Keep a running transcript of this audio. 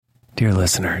Dear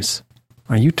listeners,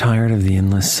 are you tired of the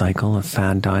endless cycle of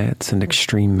fad diets and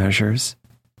extreme measures?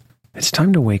 It's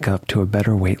time to wake up to a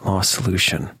better weight loss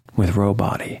solution with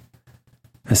Rowbody.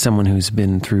 As someone who's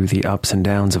been through the ups and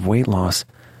downs of weight loss,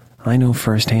 I know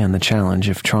firsthand the challenge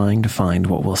of trying to find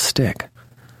what will stick.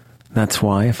 That's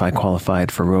why if I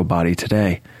qualified for Rowbody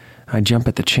today, I'd jump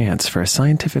at the chance for a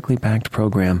scientifically backed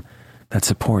program that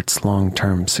supports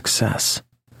long-term success.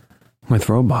 With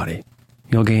Rowbody,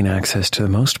 you'll gain access to the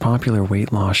most popular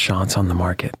weight loss shots on the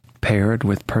market, paired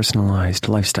with personalized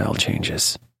lifestyle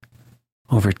changes.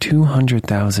 Over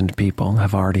 200,000 people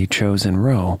have already chosen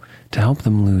Row to help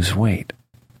them lose weight.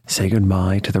 Say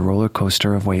goodbye to the roller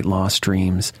coaster of weight loss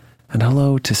dreams and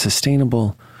hello to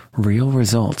sustainable, real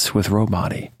results with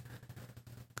Rowbody.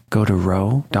 Go to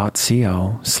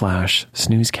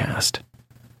row.co/snoozecast.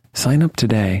 Sign up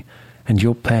today and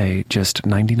you'll pay just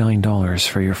 $99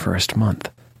 for your first month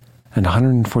and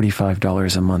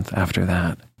 $145 a month after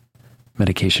that.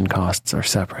 Medication costs are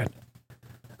separate.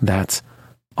 That's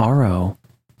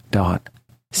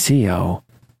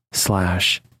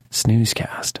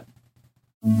ro.co/snoozecast.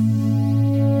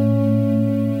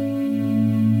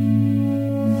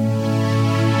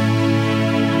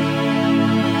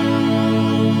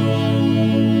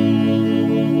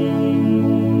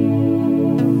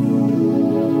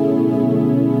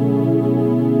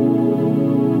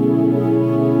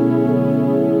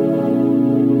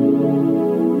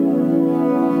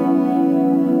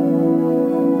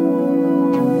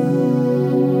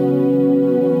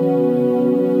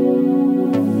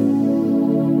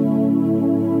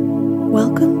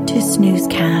 Welcome to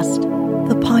Snoozecast,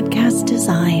 the podcast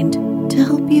designed to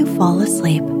help you fall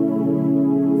asleep.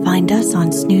 Find us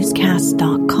on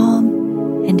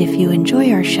snoozecast.com, and if you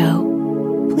enjoy our show,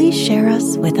 please share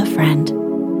us with a friend.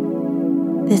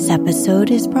 This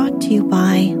episode is brought to you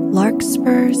by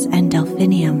Larkspurs and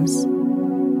Delphiniums.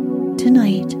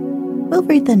 Tonight, we'll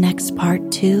read the next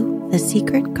part to The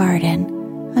Secret Garden,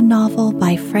 a novel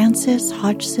by Frances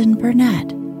Hodgson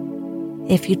Burnett.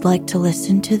 If you'd like to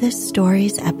listen to this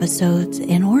story's episodes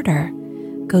in order,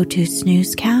 go to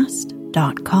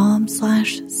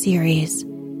snoozecast.com/series.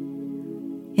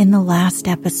 In the last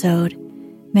episode,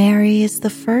 Mary is the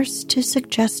first to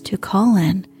suggest to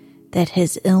Colin that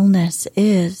his illness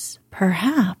is,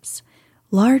 perhaps,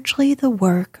 largely the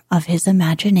work of his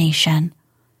imagination.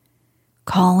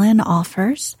 Colin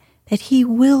offers that he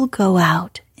will go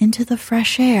out into the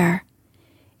fresh air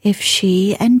if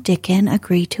she and Dickon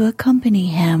agree to accompany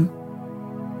him.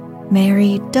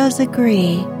 Mary does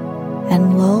agree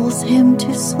and lulls him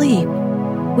to sleep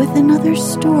with another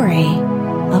story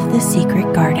of the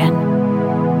secret garden.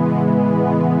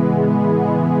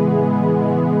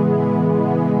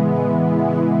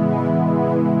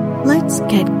 Let's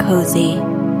get cozy.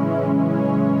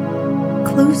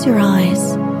 Close your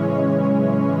eyes.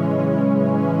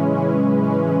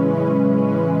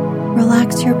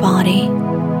 Relax your body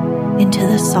into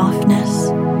the softness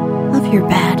of your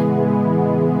bed.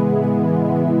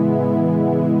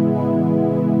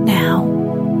 Now,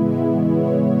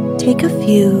 take a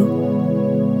few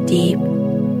deep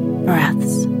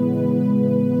breaths.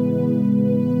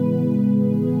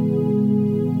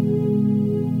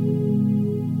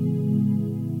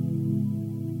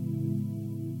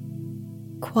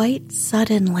 Quite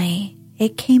suddenly,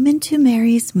 it came into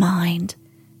Mary's mind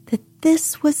that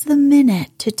this was the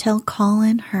minute to tell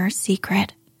Colin her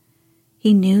secret.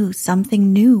 He knew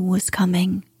something new was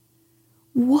coming.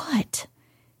 "What?"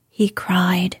 he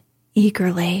cried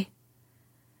eagerly.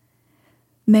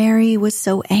 Mary was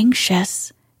so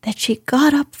anxious that she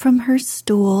got up from her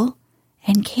stool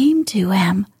and came to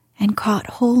him and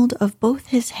caught hold of both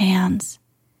his hands.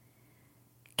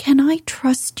 "Can I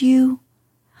trust you?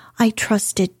 I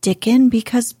trusted Dickon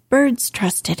because birds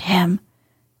trusted him.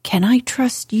 Can I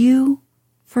trust you?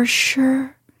 For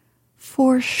sure?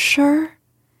 For sure?"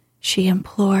 she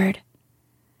implored.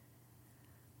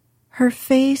 Her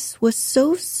face was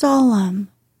so solemn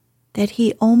that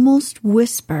he almost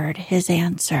whispered his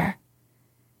answer.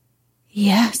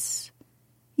 "Yes,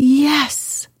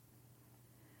 yes."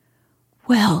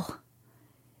 "Well,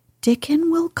 Dickon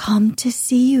will come to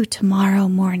see you tomorrow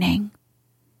morning,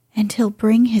 and he'll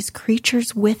bring his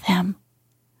creatures with him."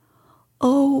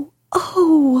 "Oh,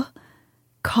 oh!"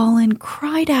 Colin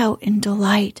cried out in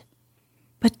delight.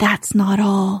 "But that's not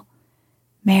all,"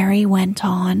 Mary went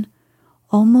on,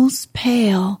 almost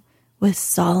pale with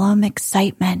solemn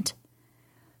excitement.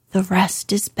 "The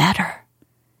rest is better.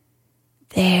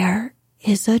 There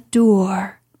is a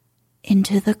door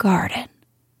into the garden.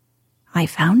 I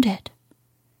found it.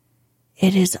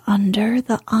 It is under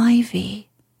the ivy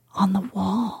on the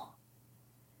wall.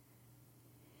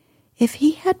 If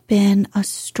he had been a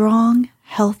strong,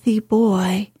 healthy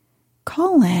boy,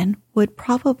 Colin would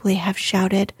probably have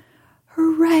shouted,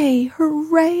 "Hooray,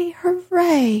 hooray,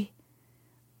 hooray!"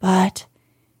 But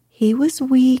he was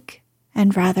weak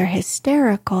and rather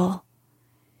hysterical.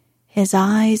 His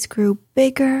eyes grew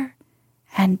bigger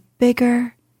and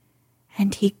bigger,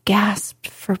 and he gasped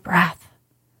for breath.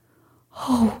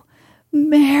 "Oh,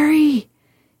 Mary,"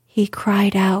 he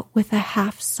cried out with a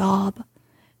half sob.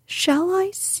 "Shall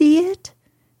I see it?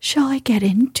 Shall I get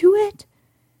into it?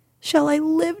 Shall I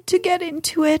live to get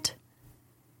into it?"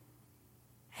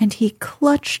 And he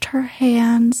clutched her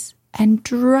hands and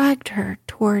dragged her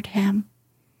toward him.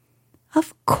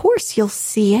 "Of course you'll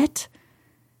see it,"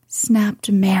 snapped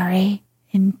Mary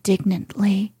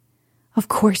indignantly. "Of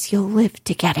course you'll live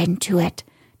to get into it.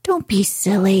 Don't be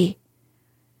silly."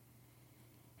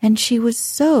 And she was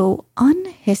so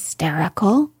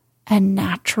unhysterical and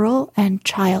natural and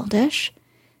childish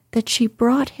that she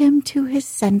brought him to his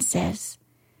senses,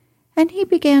 and he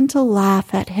began to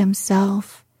laugh at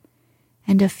himself.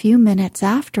 And a few minutes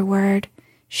afterward,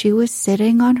 she was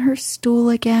sitting on her stool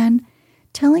again,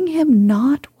 telling him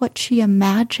not what she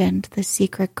imagined the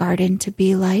secret garden to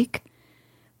be like,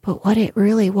 but what it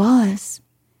really was.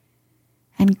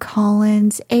 And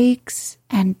Colin's aches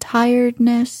and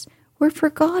tiredness were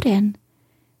forgotten,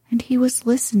 and he was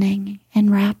listening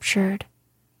enraptured.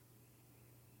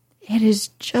 "It is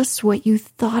just what you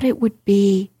thought it would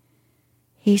be,"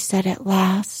 he said at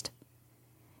last.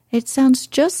 "It sounds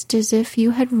just as if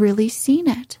you had really seen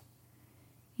it.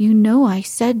 You know I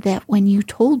said that when you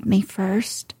told me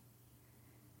first."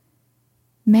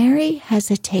 Mary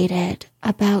hesitated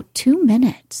about 2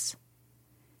 minutes,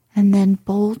 and then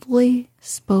boldly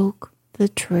spoke the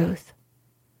truth.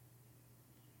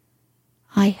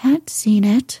 "I had seen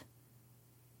it,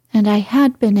 and I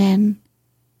had been in,"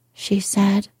 she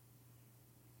said.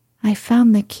 "I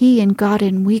found the key and got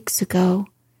in weeks ago,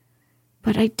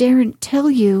 but I daren't tell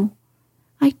you.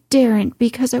 I daren't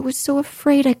because I was so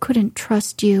afraid I couldn't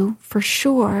trust you for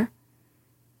sure."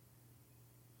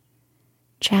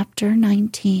 Chapter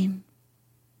 19.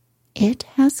 It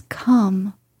Has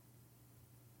Come.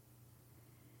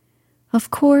 Of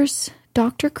course,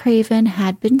 Dr. Craven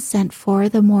had been sent for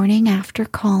the morning after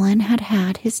Colin had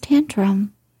had his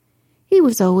tantrum. He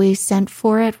was always sent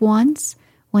for at once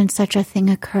when such a thing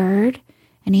occurred,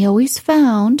 and he always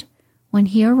found, when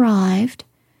he arrived,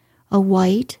 a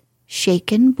white,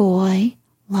 shaken boy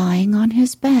lying on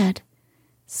his bed,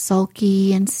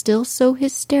 sulky and still so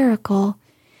hysterical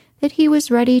that he was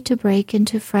ready to break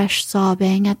into fresh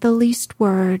sobbing at the least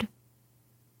word.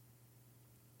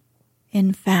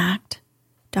 In fact,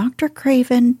 Dr.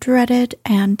 Craven dreaded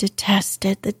and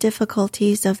detested the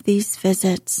difficulties of these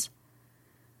visits.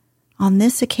 On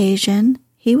this occasion,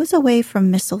 he was away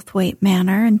from Misselthwaite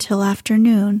Manor until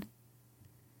afternoon.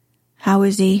 "How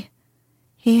is he?"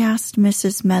 he asked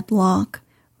Mrs. Medlock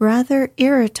rather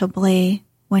irritably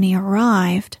when he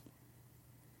arrived.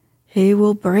 "He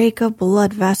will break a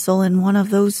blood vessel in one of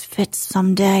those fits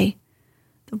some day.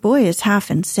 The boy is half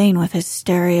insane with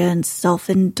hysteria and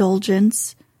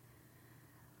self-indulgence."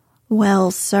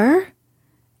 "Well, sir,"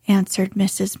 answered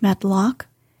Mrs. Medlock,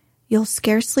 "you'll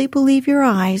scarcely believe your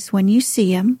eyes when you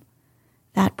see him.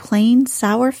 That plain,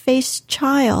 sour-faced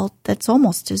child that's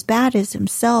almost as bad as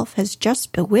himself has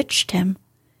just bewitched him.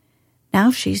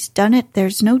 Now she's done it,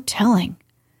 there's no telling.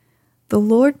 The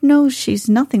Lord knows she's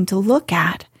nothing to look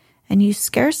at, and you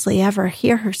scarcely ever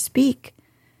hear her speak.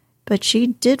 But she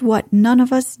did what none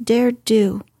of us dared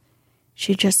do.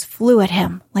 She just flew at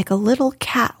him like a little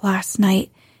cat last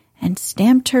night and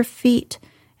stamped her feet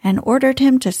and ordered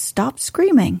him to stop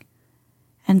screaming.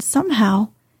 And somehow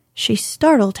she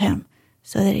startled him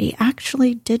so that he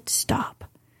actually did stop.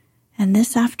 And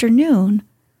this afternoon,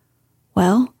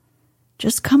 well,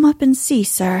 just come up and see,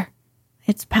 sir.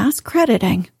 It's past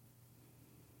crediting."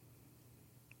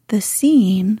 The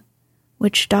scene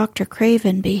which Dr.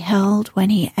 Craven beheld when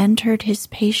he entered his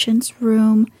patient's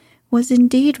room was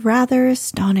indeed rather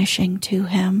astonishing to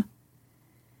him.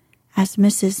 As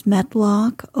Mrs.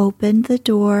 Medlock opened the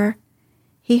door,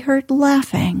 he heard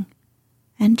laughing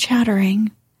and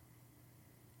chattering.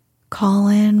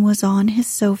 Colin was on his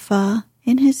sofa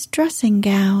in his dressing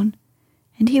gown,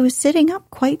 and he was sitting up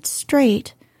quite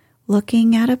straight,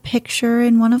 looking at a picture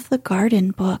in one of the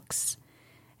garden books,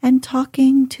 and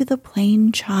talking to the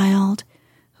plain child,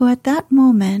 who at that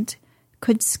moment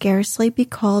could scarcely be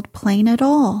called plain at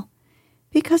all,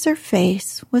 because her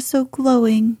face was so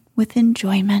glowing with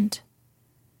enjoyment.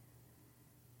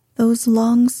 "Those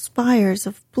long spires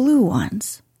of blue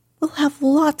ones, we'll have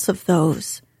lots of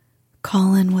those,"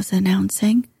 Colin was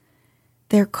announcing.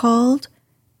 "They're called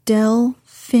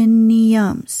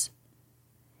delphiniums.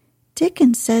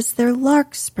 Dickon says they're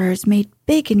larkspurs made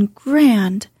big and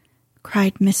grand,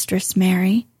 cried Mistress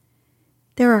Mary.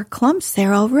 There are clumps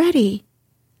there already.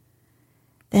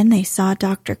 Then they saw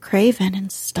Dr. Craven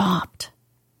and stopped.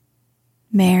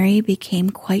 Mary became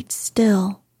quite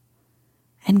still,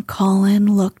 and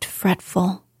Colin looked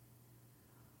fretful.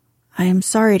 I am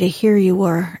sorry to hear you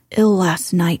were ill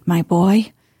last night, my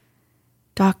boy,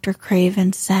 Dr.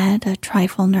 Craven said a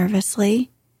trifle nervously.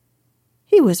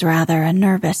 He was rather a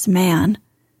nervous man.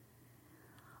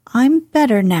 I'm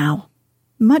better now,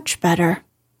 much better,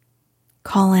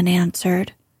 Colin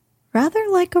answered, rather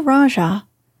like a Rajah.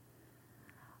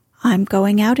 I'm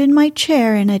going out in my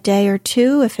chair in a day or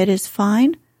two if it is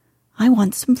fine. I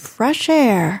want some fresh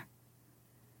air.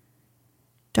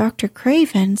 Dr.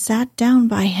 Craven sat down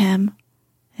by him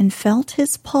and felt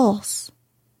his pulse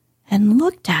and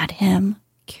looked at him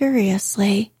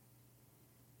curiously.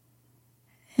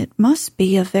 It must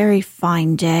be a very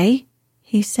fine day,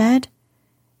 he said,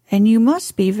 and you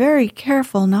must be very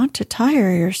careful not to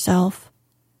tire yourself.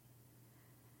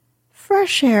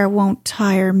 Fresh air won't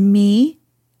tire me,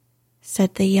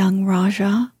 said the young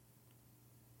Rajah.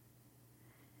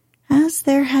 As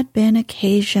there had been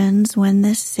occasions when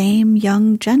this same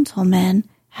young gentleman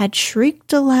had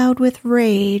shrieked aloud with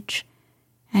rage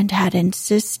and had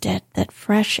insisted that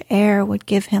fresh air would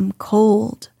give him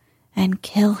cold and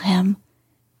kill him,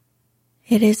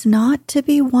 it is not to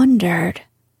be wondered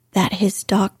that his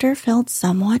doctor felt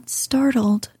somewhat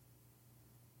startled.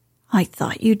 I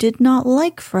thought you did not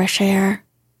like fresh air,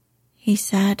 he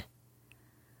said.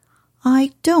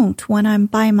 I don't when I'm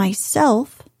by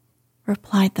myself,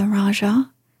 replied the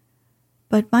Rajah,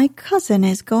 but my cousin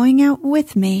is going out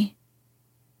with me.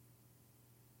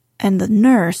 And the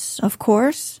nurse, of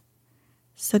course,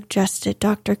 suggested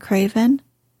Dr. Craven.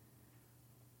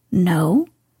 No,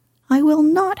 I will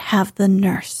not have the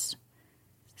nurse,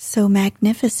 so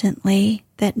magnificently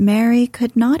that Mary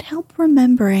could not help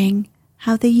remembering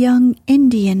how the young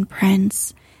Indian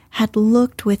prince had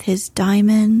looked with his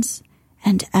diamonds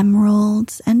and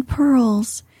emeralds and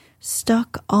pearls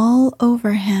stuck all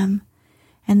over him,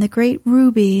 and the great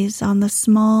rubies on the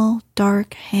small,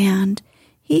 dark hand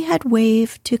he had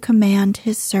waved to command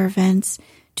his servants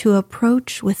to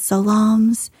approach with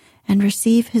salams and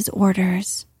receive his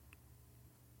orders.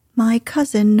 My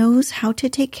cousin knows how to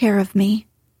take care of me.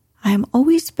 I am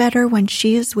always better when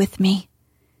she is with me.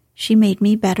 She made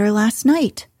me better last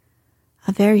night.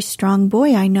 A very strong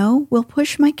boy, I know, will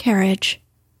push my carriage.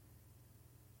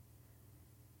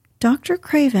 Dr.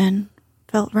 Craven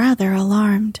felt rather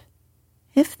alarmed.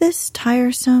 If this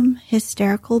tiresome,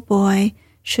 hysterical boy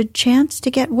should chance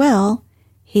to get well,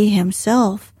 he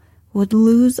himself would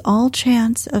lose all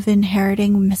chance of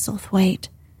inheriting Misselthwaite.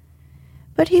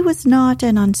 But he was not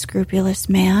an unscrupulous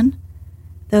man,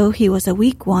 though he was a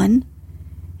weak one,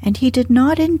 and he did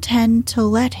not intend to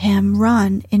let him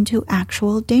run into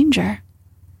actual danger.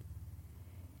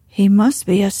 He must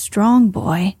be a strong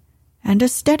boy and a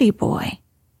steady boy,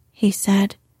 he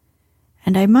said,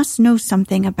 and I must know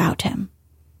something about him.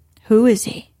 Who is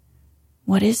he?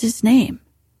 What is his name?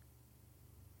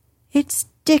 It's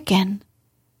Dickon,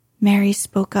 Mary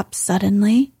spoke up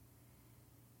suddenly.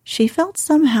 She felt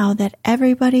somehow that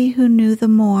everybody who knew the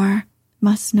moor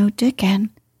must know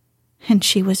Dickon, and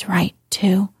she was right,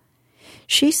 too.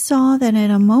 She saw that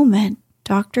in a moment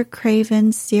Dr.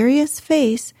 Craven's serious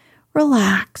face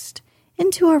relaxed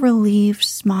into a relieved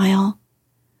smile.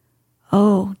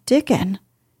 Oh, Dickon,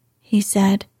 he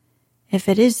said. If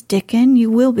it is Dickon, you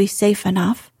will be safe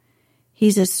enough.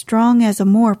 He's as strong as a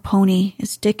moor pony,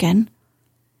 is Dickon.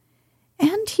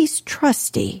 And he's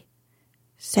trusty,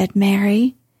 said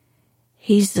Mary.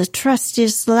 He's the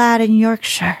trustiest lad in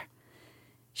Yorkshire.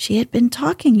 She had been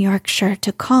talking Yorkshire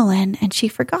to Colin, and she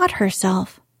forgot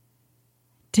herself.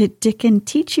 Did Dickon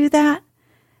teach you that?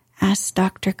 Asked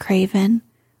Dr. Craven,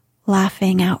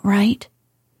 laughing outright.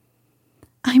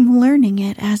 I'm learning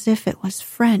it as if it was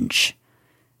French,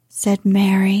 said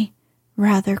Mary,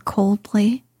 rather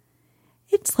coldly.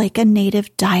 It's like a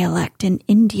native dialect in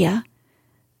India.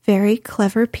 Very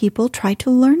clever people try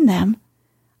to learn them.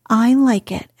 I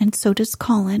like it, and so does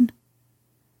Colin.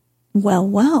 Well,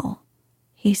 well,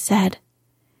 he said.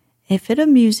 If it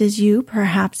amuses you,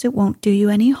 perhaps it won't do you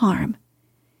any harm.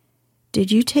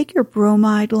 Did you take your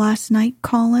bromide last night,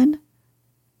 Colin?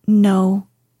 No,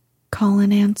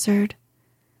 Colin answered.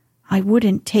 I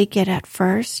wouldn't take it at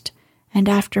first, and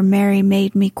after Mary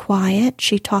made me quiet,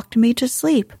 she talked me to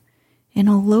sleep, in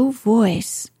a low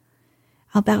voice,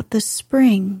 about the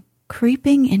spring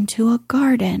creeping into a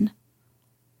garden.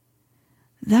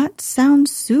 That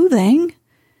sounds soothing,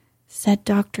 said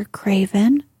Dr.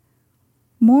 Craven,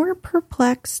 more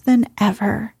perplexed than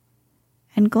ever,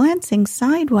 and glancing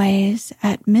sideways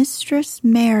at Mistress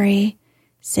Mary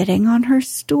sitting on her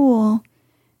stool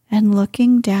and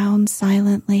looking down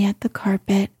silently at the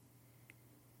carpet.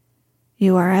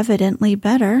 You are evidently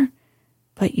better,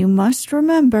 but you must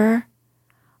remember.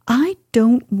 I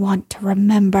don't want to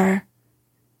remember,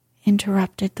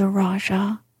 interrupted the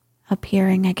Rajah,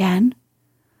 appearing again.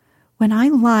 When I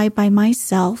lie by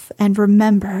myself and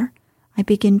remember, I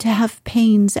begin to have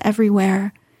pains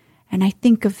everywhere, and I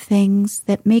think of things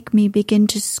that make me begin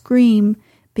to scream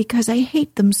because I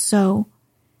hate them so.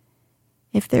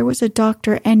 If there was a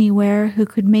doctor anywhere who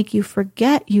could make you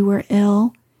forget you were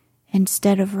ill,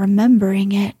 instead of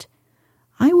remembering it,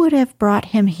 I would have brought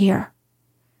him here.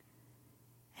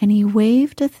 And he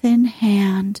waved a thin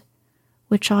hand,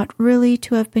 which ought really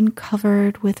to have been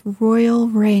covered with royal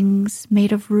rings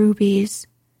made of rubies.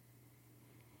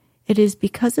 It is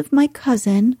because of my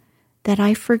cousin that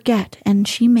I forget, and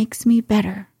she makes me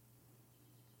better.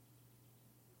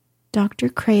 Dr.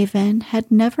 Craven had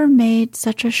never made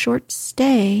such a short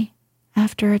stay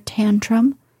after a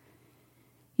tantrum.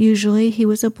 Usually he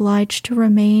was obliged to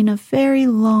remain a very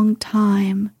long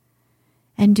time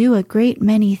and do a great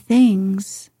many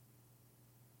things.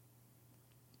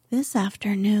 This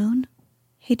afternoon,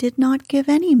 he did not give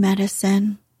any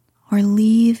medicine or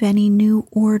leave any new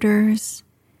orders,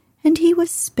 and he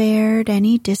was spared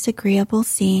any disagreeable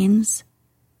scenes.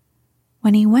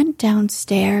 When he went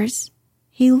downstairs,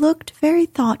 he looked very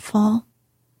thoughtful,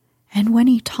 and when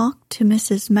he talked to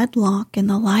Mrs. Medlock in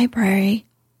the library,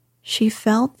 she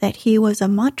felt that he was a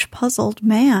much puzzled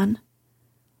man.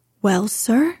 "Well,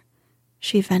 sir,"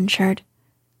 she ventured,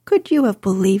 "could you have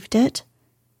believed it?"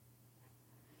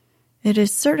 "It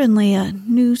is certainly a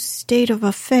new state of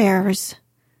affairs,"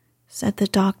 said the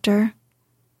doctor,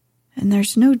 "and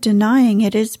there's no denying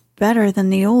it is better than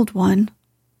the old one."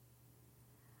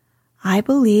 "I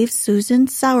believe Susan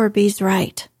Sowerby's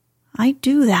right. I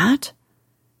do that,"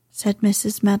 said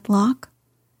Mrs. Medlock.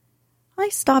 "I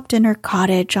stopped in her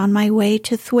cottage on my way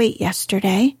to Thwaite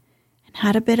yesterday and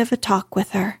had a bit of a talk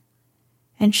with her.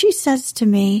 And she says to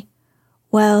me,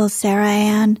 'Well, Sarah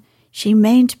Ann, she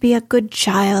mayn't be a good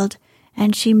child,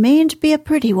 and she mayn't be a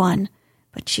pretty one,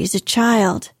 but she's a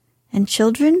child, and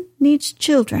children needs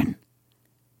children.'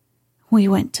 We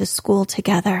went to school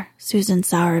together, Susan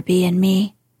Sowerby and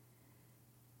me."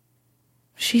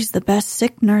 "She's the best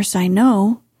sick nurse I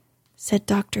know," said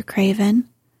Dr. Craven.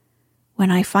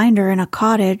 "When I find her in a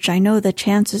cottage, I know the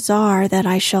chances are that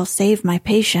I shall save my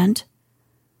patient."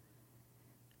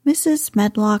 Mrs.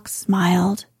 Medlock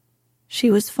smiled. She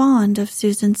was fond of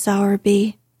Susan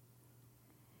Sowerby.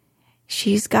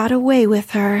 "She's got a way with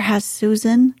her, has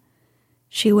Susan,"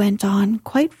 she went on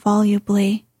quite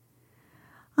volubly.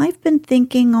 "I've been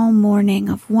thinking all morning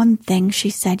of one thing she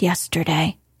said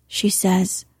yesterday. She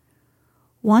says,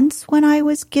 'Once when I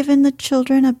was giving the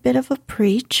children a bit of a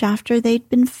preach after they'd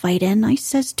been fighting, I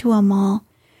says to 'em all,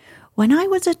 when I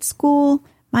was at school,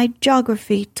 my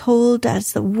geography told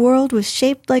as the world was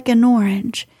shaped like an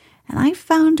orange, and I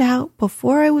found out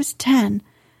before I was 10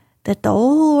 that the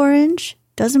whole orange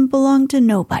doesn't belong to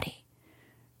nobody.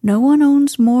 No one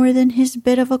owns more than his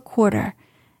bit of a quarter,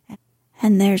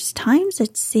 and there's times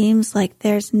it seems like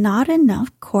there's not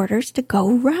enough quarters to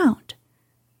go round.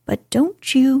 But don't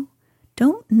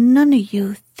none of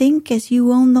you think as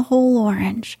you own the whole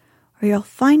orange, or you'll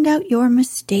find out you're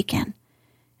mistaken,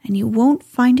 and you won't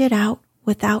find it out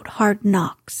without hard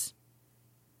knocks.'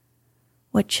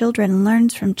 What children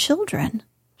learns from children,"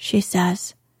 she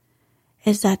says,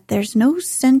 "is that there's no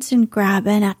sense in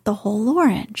grabbing at the whole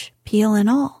orange, peel and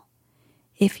all.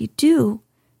 If you do,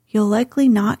 you'll likely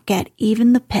not get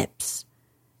even the pips,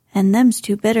 and them's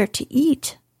too bitter to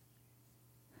eat."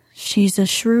 "She's a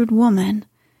shrewd woman,"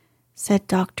 said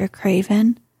Dr.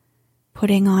 Craven,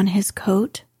 putting on his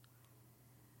coat.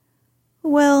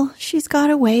 "Well, she's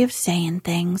got a way of saying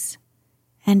things,"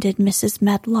 ended Mrs.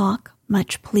 Medlock,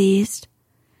 much pleased.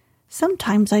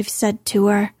 "Sometimes I've said to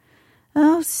her,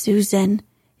 'Oh, Susan,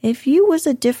 if you was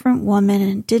a different woman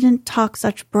and didn't talk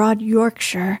such broad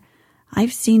Yorkshire,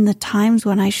 I've seen the times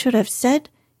when I should have said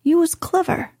you was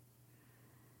clever.'"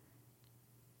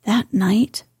 That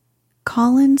night,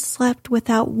 Colin slept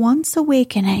without once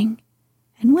awakening,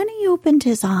 and when he opened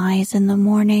his eyes in the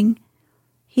morning,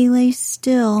 he lay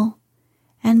still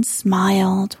and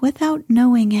smiled without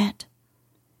knowing it.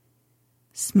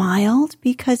 Smiled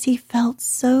because he felt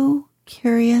so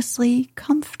curiously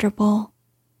comfortable.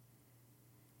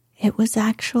 It was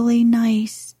actually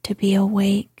nice to be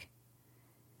awake,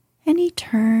 and he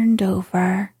turned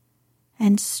over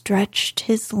and stretched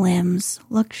his limbs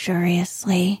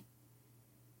luxuriously.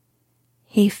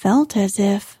 He felt as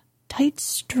if tight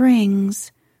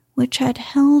strings which had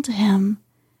held him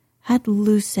had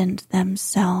loosened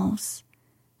themselves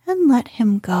and let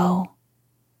him go.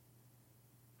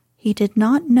 He did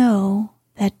not know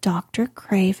that Dr.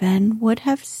 Craven would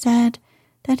have said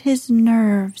that his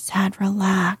nerves had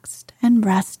relaxed and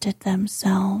rested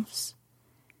themselves.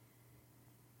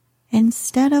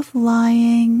 Instead of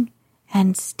lying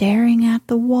and staring at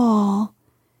the wall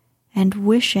and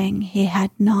wishing he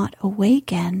had not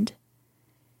awakened,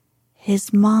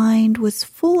 his mind was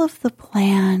full of the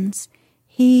plans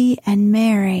he and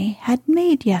Mary had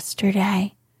made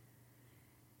yesterday,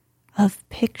 of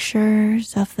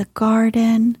pictures of the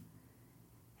garden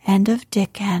and of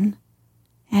Dickon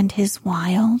and his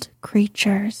wild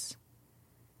creatures.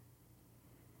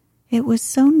 It was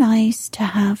so nice to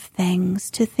have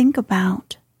things to think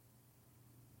about,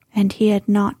 and he had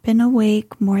not been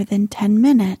awake more than 10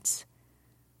 minutes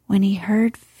when he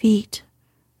heard feet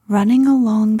running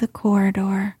along the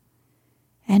corridor,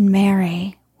 and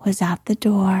Mary was at the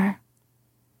door.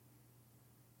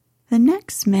 The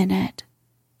next minute,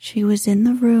 she was in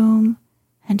the room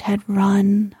and had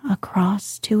run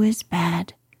across to his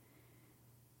bed,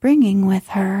 bringing with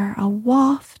her a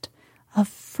waft of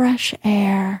fresh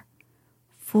air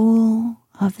full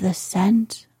of the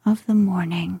scent of the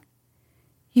morning.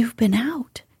 "You've been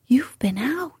out, you've been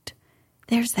out.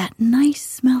 There's that nice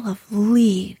smell of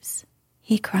leaves,"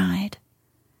 he cried.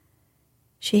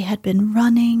 She had been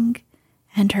running,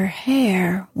 and her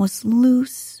hair was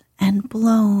loose and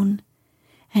blown,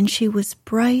 and she was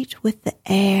bright with the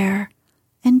air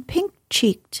and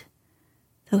pink-cheeked,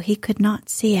 though he could not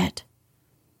see it.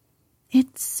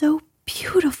 "It's so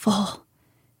beautiful,"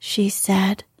 she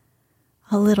said,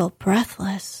 a little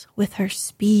breathless with her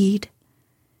speed.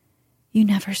 "You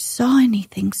never saw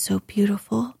anything so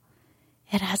beautiful.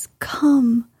 It has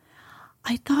come.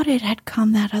 I thought it had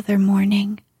come that other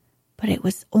morning, but it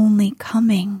was only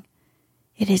coming.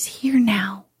 It is here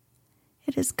now.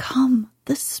 It has come,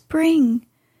 the spring.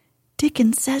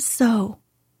 Dickon says so."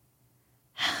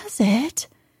 "Has it?"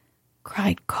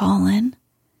 cried Colin,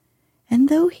 and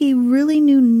though he really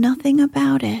knew nothing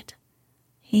about it,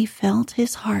 he felt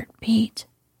his heart beat.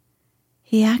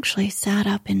 He actually sat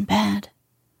up in bed.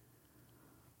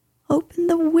 "Open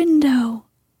the window,"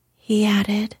 he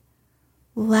added,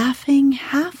 laughing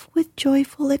half with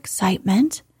joyful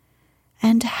excitement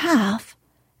and half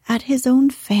at his own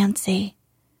fancy.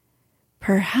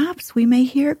 "Perhaps we may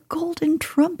hear golden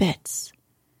trumpets."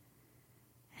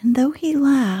 And though he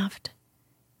laughed,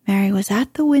 Mary was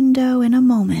at the window in a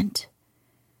moment,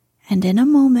 and in a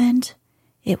moment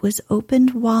it was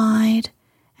opened wide,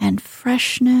 and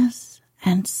freshness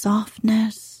and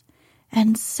softness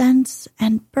and scents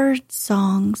and bird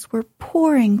songs were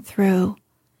pouring through.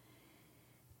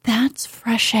 "That's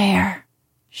fresh air,"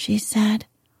 she said.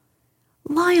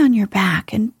 "Lie on your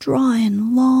back and draw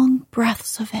in long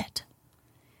breaths of it.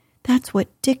 That's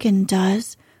what Dickon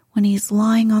does when he's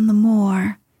lying on the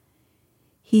moor.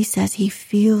 He says he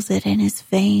feels it in his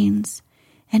veins,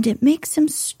 and it makes him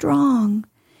strong,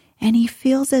 and he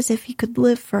feels as if he could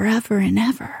live forever and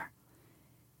ever.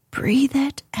 Breathe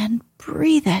it and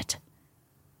breathe it."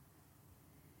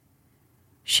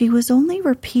 She was only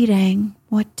repeating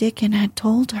what Dickon had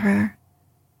told her,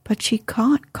 but she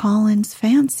caught Colin's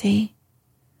fancy.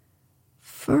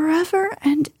 "Forever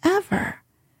and ever?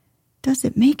 Does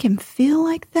it make him feel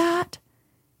like that?"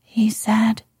 he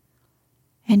said,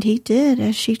 and he did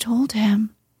as she told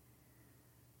him,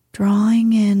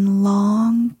 drawing in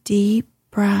long, deep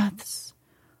breaths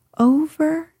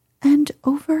over and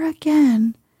over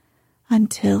again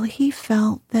until he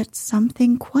felt that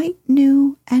something quite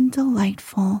new and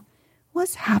delightful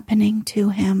was happening to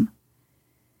him.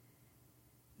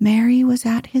 Mary was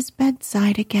at his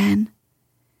bedside again.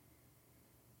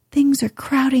 "Things are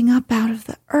crowding up out of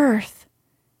the earth,"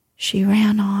 she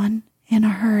ran on in a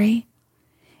hurry,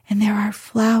 "and there are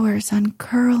flowers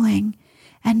uncurling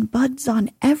and buds on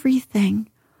everything,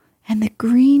 and the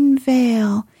green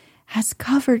veil has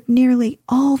covered nearly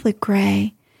all the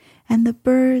gray, and the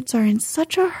birds are in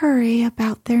such a hurry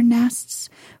about their nests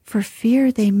for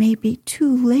fear they may be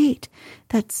too late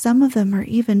that some of them are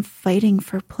even fighting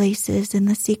for places in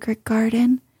the secret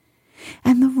garden.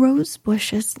 And the rose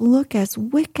bushes look as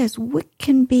wick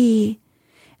can be,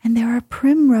 and there are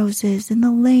primroses in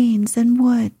the lanes and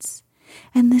woods,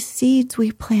 and the seeds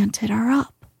we planted are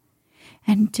up.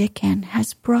 And Dickon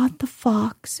has brought the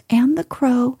fox and the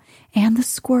crow and the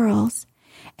squirrels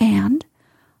and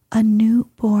a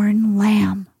newborn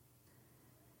lamb."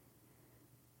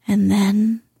 And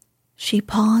then She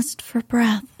paused for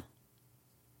breath.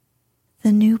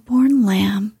 The newborn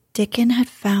lamb Dickon had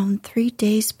found 3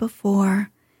 days before,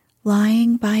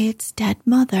 lying by its dead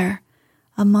mother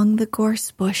among the gorse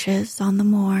bushes on the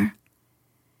moor.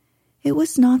 It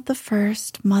was not the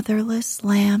first motherless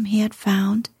lamb he had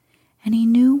found, and he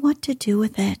knew what to do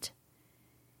with it.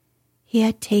 He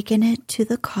had taken it to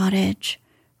the cottage,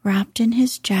 wrapped in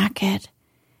his jacket,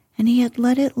 and he had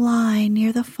let it lie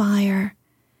near the fire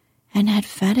and had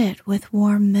fed it with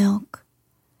warm milk.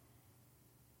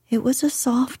 It was a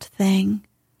soft thing,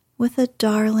 with a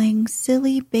darling,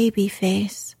 silly baby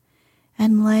face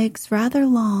and legs rather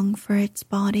long for its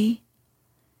body.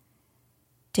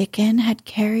 Dickon had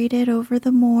carried it over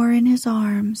the moor in his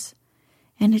arms,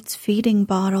 and its feeding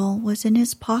bottle was in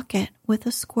his pocket with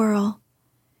a squirrel.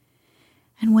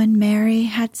 And when Mary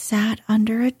had sat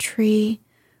under a tree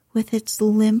with its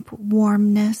limp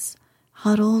warmness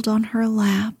huddled on her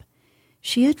lap,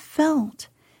 she had felt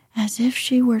as if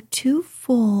she were too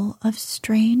full of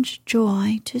strange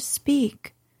joy to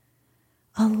speak.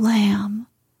 A lamb,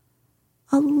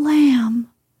 a lamb,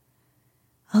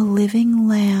 a living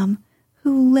lamb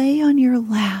who lay on your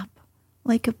lap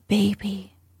like a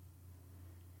baby.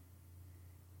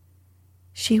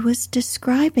 She was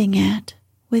describing it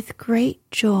with great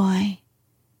joy,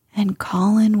 and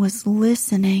Colin was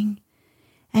listening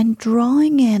and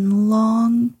drawing in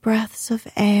long breaths of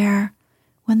air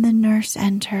when the nurse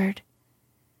entered.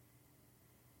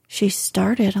 She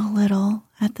started a little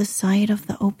at the sight of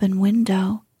the open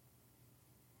window.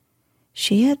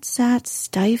 She had sat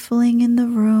stifling in the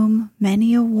room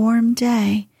many a warm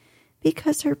day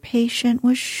because her patient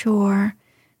was sure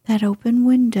that open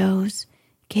windows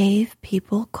gave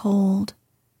people cold.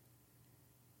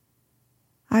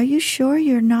 "Are you sure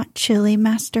you're not chilly,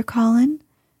 Master Colin?"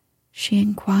 she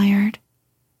inquired.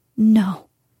 "No,"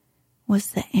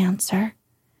 was the answer.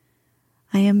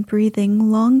 "I am breathing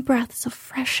long breaths of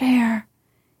fresh air.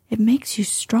 It makes you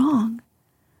strong.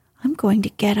 I'm going to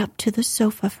get up to the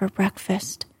sofa for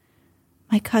breakfast.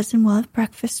 My cousin will have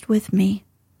breakfast with me."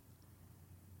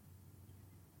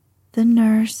 The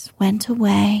nurse went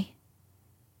away,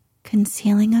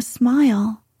 concealing a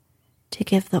smile, to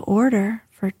give the order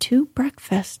for 2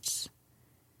 breakfasts.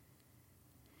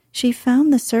 She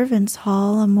found the servants'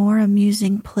 hall a more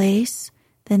amusing place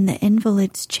than the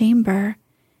invalid's chamber,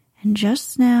 and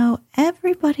just now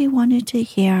everybody wanted to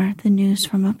hear the news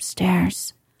from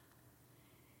upstairs.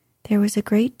 There was a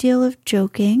great deal of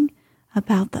joking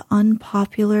about the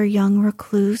unpopular young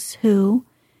recluse who,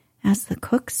 as the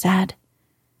cook said,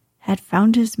 had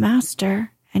found his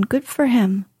master, and good for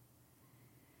him.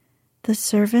 The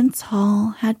servants'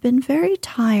 hall had been very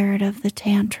tired of the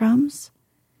tantrums,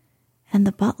 and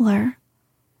the butler,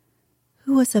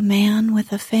 who was a man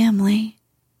with a family,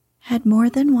 had more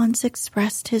than once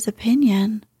expressed his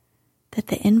opinion that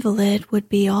the invalid would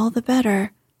be all the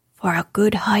better for a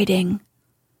good hiding.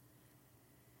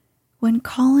 When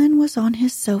Colin was on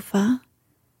his sofa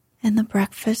and the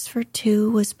breakfast for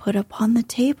 2 was put upon the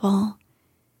table,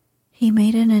 he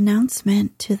made an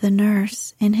announcement to the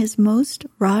nurse in his most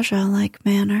Rajah-like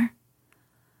manner.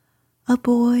 "A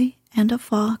boy and a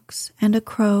fox and a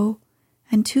crow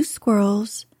and 2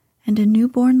 squirrels and a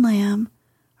newborn lamb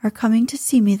are coming to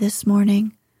see me this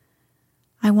morning.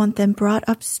 I want them brought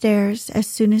upstairs as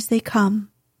soon as they come,"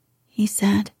 he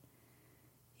said.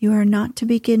 "You are not to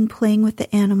begin playing with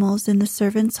the animals in the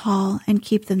servants' hall and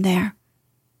keep them there.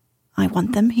 I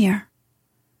want them here."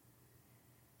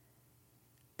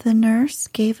 The nurse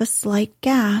gave a slight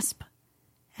gasp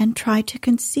and tried to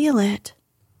conceal it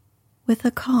with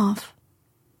a cough.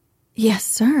 "Yes,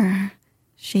 sir,"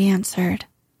 she answered.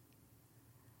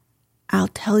 "I'll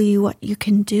tell you what you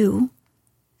can do,"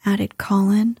 added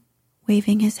Colin,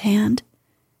 waving his hand.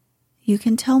 "You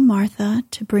can tell Martha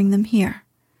to bring them here.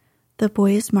 The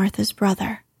boy is Martha's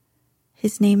brother.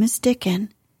 His name is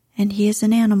Dickon, and he is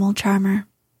an animal charmer."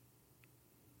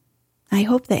 "I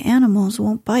hope the animals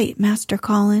won't bite, Master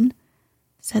Colin,"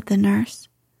 said the nurse.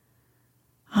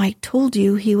 "I told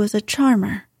you he was a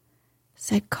charmer,"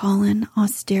 said Colin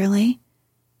austerely.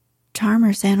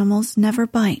 "Charmers' animals never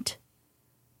bite."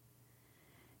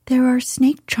 "There are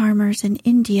snake charmers in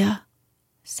India,"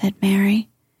 said Mary,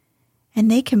 "and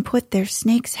they can put their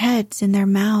snakes' heads in their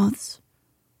mouths."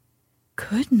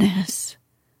 "Goodness,"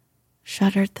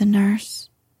 shuddered the nurse.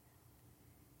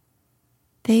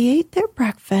 They ate their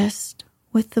breakfast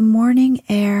with the morning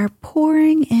air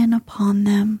pouring in upon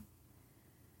them.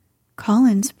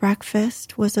 Colin's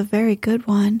breakfast was a very good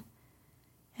one,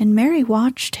 and Mary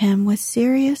watched him with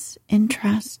serious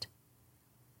interest.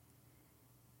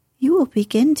 "You will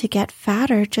begin to get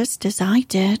fatter just as I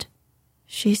did,"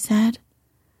 she said.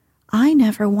 I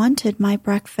never wanted my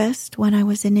breakfast when I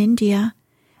was in India,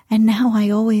 and now I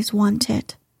always want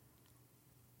it.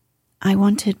 I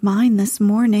wanted mine this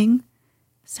morning,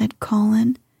 said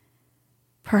Colin.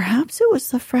 Perhaps it was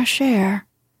the fresh air.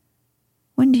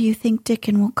 When do you think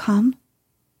Dickon will come?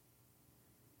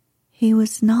 He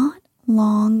was not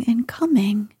long in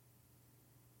coming.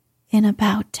 In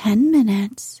about 10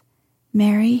 minutes,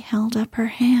 Mary held up her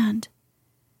hand.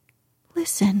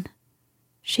 Listen,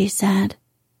 she said.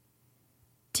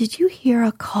 Did you hear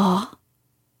a caw?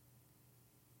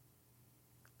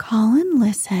 Colin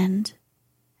listened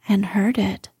and heard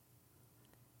it.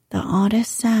 The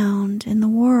oddest sound in the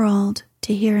world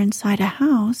to hear inside a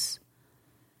house.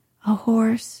 A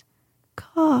hoarse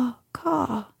caw,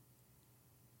 caw.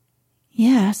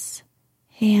 Yes,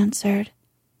 he answered.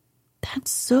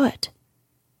 That's Soot,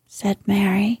 said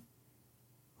Mary.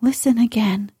 Listen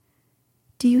again.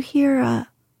 Do you hear a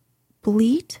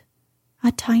bleat,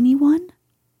 a tiny one?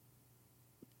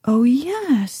 Oh,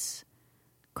 yes,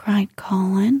 cried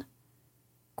Colin,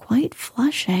 quite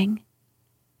flushing.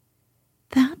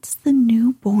 That's the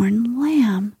newborn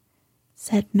lamb,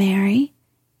 said Mary.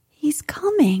 He's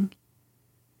coming.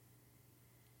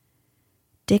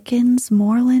 Dickon's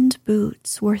moorland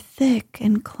boots were thick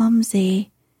and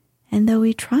clumsy, and though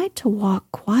he tried to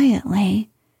walk quietly,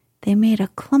 they made a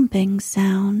clumping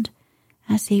sound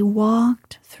as he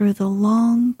walked through the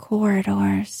long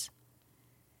corridors.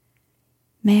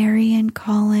 Mary and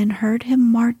Colin heard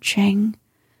him marching,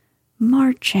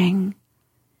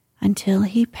 until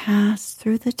he passed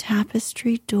through the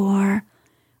tapestry door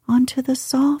onto the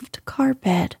soft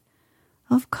carpet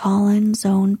of Colin's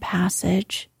own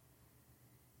passage.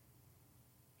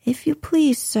 If you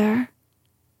please, sir,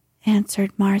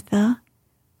 answered Martha,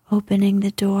 opening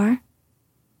the door.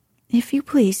 If you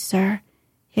please, sir,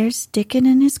 here's Dickon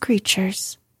and his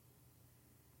creatures.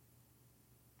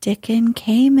 Dickon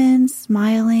came in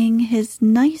smiling his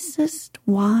nicest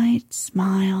wide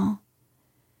smile.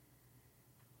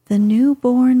 The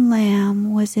newborn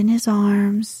lamb was in his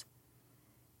arms,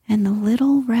 and the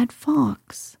little red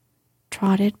fox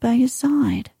trotted by his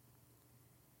side.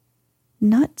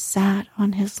 Nut sat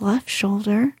on his left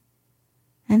shoulder,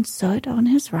 and Soot on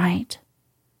his right,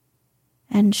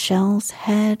 and Shell's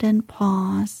head and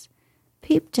paws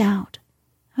peeped out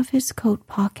of his coat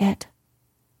pocket.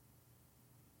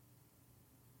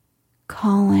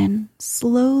 Colin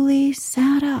slowly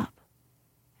sat up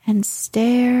and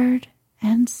stared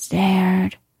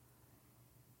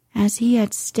as he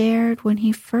had stared when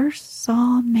he first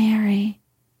saw Mary.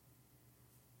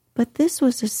 But this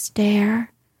was a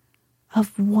stare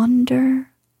of wonder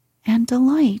and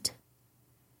delight.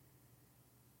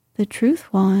 The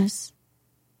truth was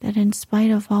that in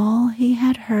spite of all he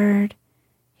had heard,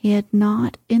 he had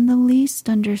not in the least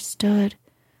understood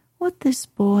what this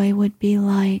boy would be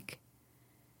like,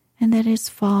 and that his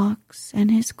fox and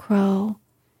his crow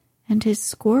and his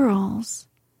squirrels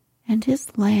and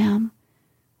his lamb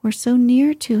were so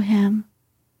near to him,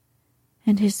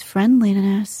 and his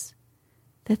friendliness,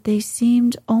 that they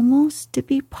seemed almost to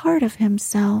be part of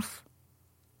himself.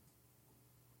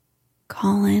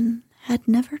 Colin had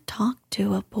never talked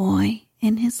to a boy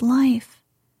in his life,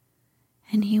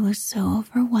 and he was so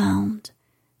overwhelmed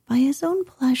by his own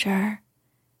pleasure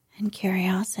and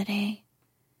curiosity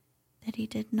that he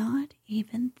did not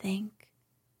even think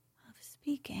of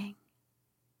speaking.